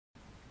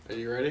Are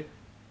you ready?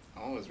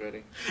 Always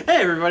ready.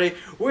 Hey everybody,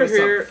 we're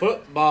here.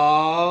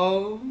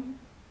 Football.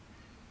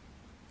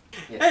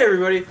 Yeah. Hey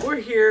everybody, we're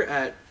here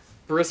at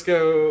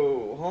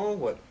Briscoe Hall.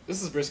 What?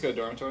 This is Briscoe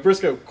Dormitory.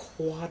 Briscoe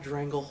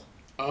Quadrangle.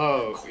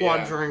 Oh,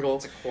 Quadrangle. Yeah.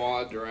 It's a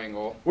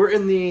quadrangle. We're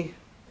in the.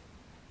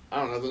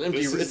 I don't know.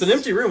 It's an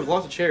empty room with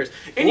lots of chairs.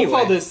 Anyway,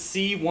 we'll call this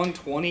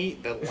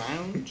C120 the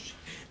lounge.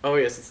 Oh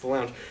yes, it's the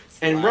lounge. It's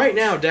the lounge. Right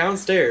now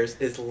downstairs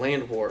is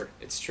LAN War.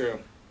 It's true.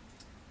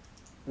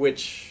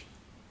 Which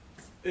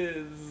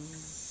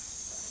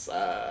is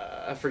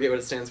I forget what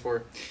it stands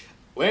for.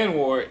 LAN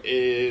War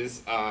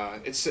is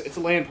it's a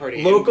LAN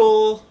party.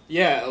 Local.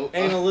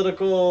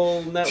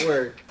 Analytical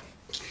network.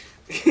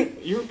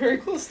 You were very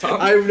close, Tom.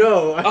 I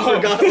know. I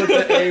forgot what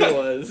the A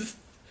was.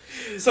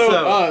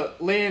 So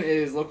LAN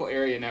is local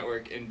area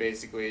network, and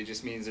basically it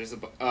just means there's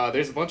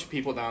a bunch of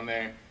people down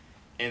there,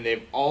 and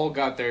they've all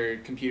got their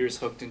computers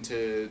hooked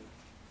into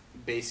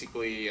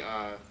basically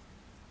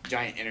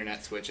giant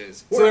internet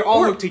switches. So they're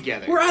all hooked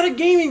together. We're at a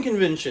gaming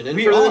convention, and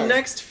the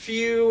next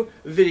few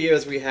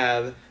videos we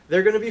have,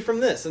 they're going to be from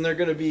this, and they're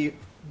going to be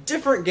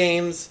different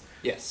games.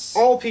 Yes.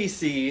 All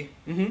PC.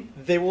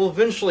 Mm-hmm. They will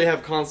eventually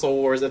have console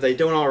wars if they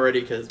don't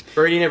already, because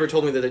Brady never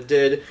told me that it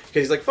did,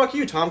 because he's like, fuck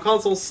you, Tom,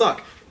 consoles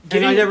suck.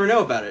 And I never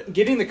know about it.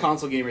 Getting the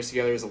console gamers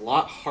together is a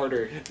lot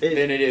harder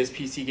than it is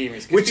PC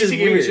gamers. Which PC is gamers,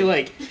 weird. You're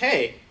like,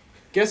 hey,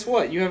 guess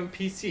what? You have a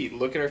PC.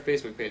 Look at our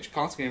Facebook page.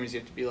 Console gamers, you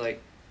have to be like,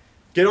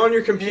 get on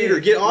your computer.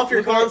 Get off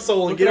your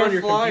console and get on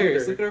your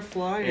flyers. computer. Look at our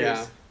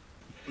flyers.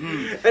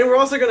 Yeah. And we're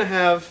also gonna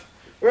have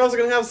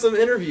some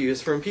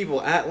interviews from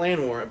people at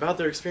LAN War about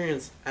their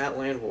experience at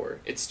LAN War.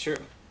 It's true.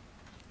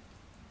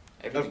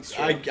 Everything's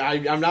true.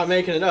 I'm not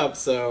making it up,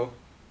 so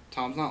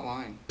Tom's not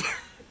lying.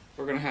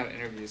 We're gonna have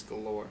interviews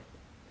galore.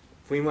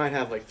 We might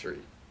have like 3.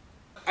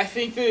 I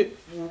think that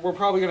we're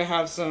probably gonna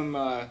have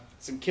some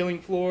Killing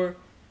Floor,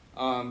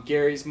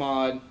 Gary's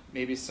mod,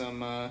 maybe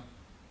some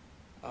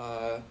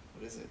what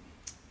is it?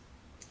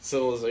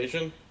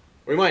 Civilization?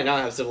 We might not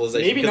have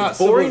Civilization. Maybe not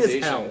boring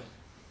Civilization. As hell.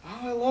 Oh,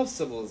 I love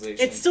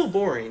Civilization. It's still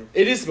boring.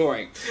 It is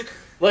boring.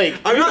 Like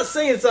I'm not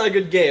saying it's not a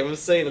good game. I'm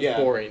saying it's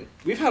boring.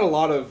 We've had a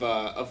lot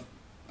of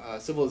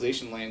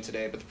Civilization land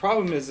today, but the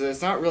problem is that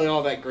it's not really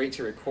all that great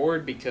to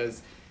record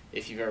because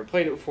if you've ever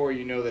played it before,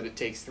 you know that it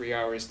takes 3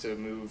 hours to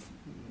move,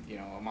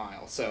 a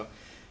mile. So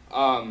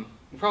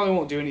we probably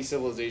won't do any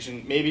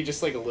Civilization. Maybe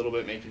just like a little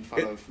bit making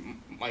fun of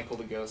Michael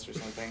the Ghost or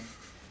something.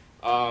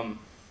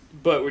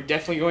 But we're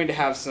definitely going to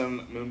have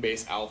some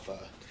Moonbase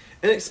Alpha.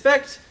 And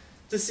expect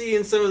to see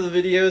in some of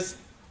the videos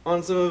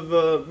on some of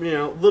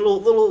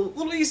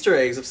little Easter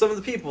eggs of some of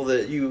the people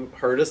that you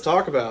heard us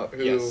talk about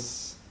who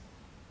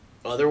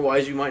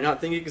otherwise you might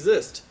not think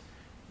exist.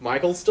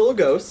 Michael's still a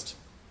ghost.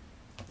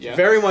 Yeah.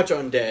 Very much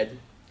undead.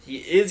 He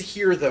is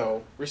here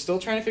though. We're still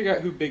trying to figure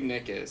out who Big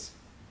Nick is.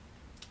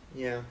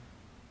 Yeah.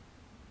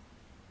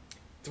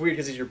 It's weird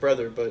because he's your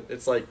brother, but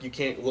it's like you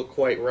can't look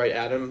quite right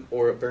at him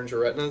or it burns your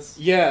retinas.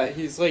 Yeah,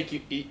 he's like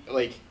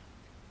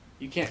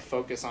you can't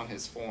focus on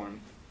his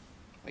form.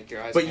 Like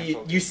your eyes can't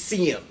focus. You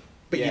see him,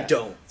 but you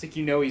don't. It's like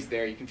he's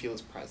there, you can feel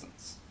his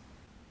presence.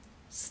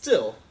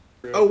 Still.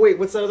 Oh wait,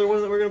 what's that other one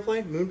that we're gonna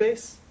play?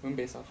 Moonbase?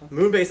 Moonbase Alpha?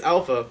 Moonbase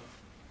Alpha.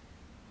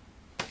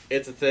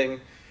 It's a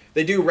thing.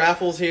 They do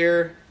raffles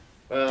here.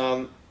 We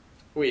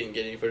didn't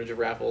get any footage of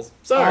raffles.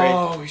 Sorry.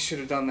 Oh, we should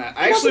have done that.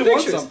 I actually won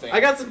something. I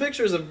got some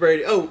pictures of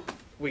Brady. Oh,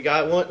 we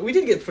got one. We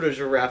did get footage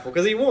of a raffle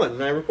because he won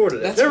and I recorded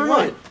it. That's Never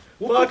mind.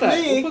 We'll put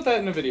that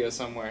in a video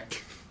somewhere.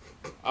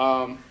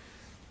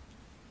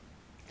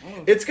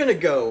 It's gonna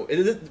go.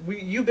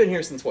 You've been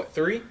here since what,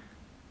 3?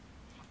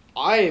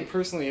 I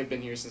personally have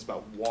been here since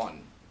about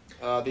 1.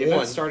 The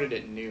event started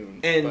at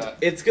noon. And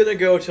it's going to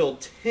go till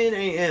 10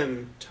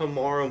 a.m.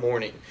 tomorrow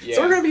morning. Yeah.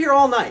 So we're going to be here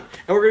all night.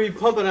 And we're going to be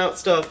pumping out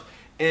stuff.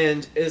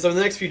 And so in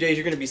the next few days,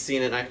 you're going to be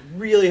seeing it. And I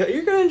really hope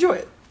you're going to enjoy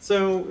it.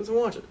 So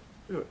watch it.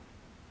 Do it.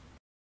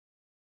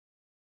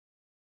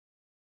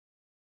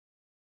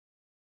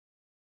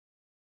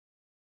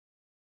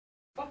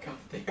 Fuck off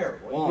there.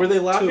 Were they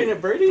laughing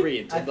at Brady? 3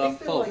 into the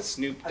full like,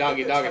 Snoop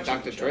Doggy Dogg and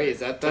Dr. Dre. Is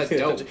that the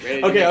dope?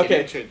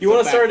 Okay. You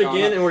want to start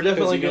again? And we're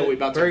definitely we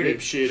about to rip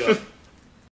shit up.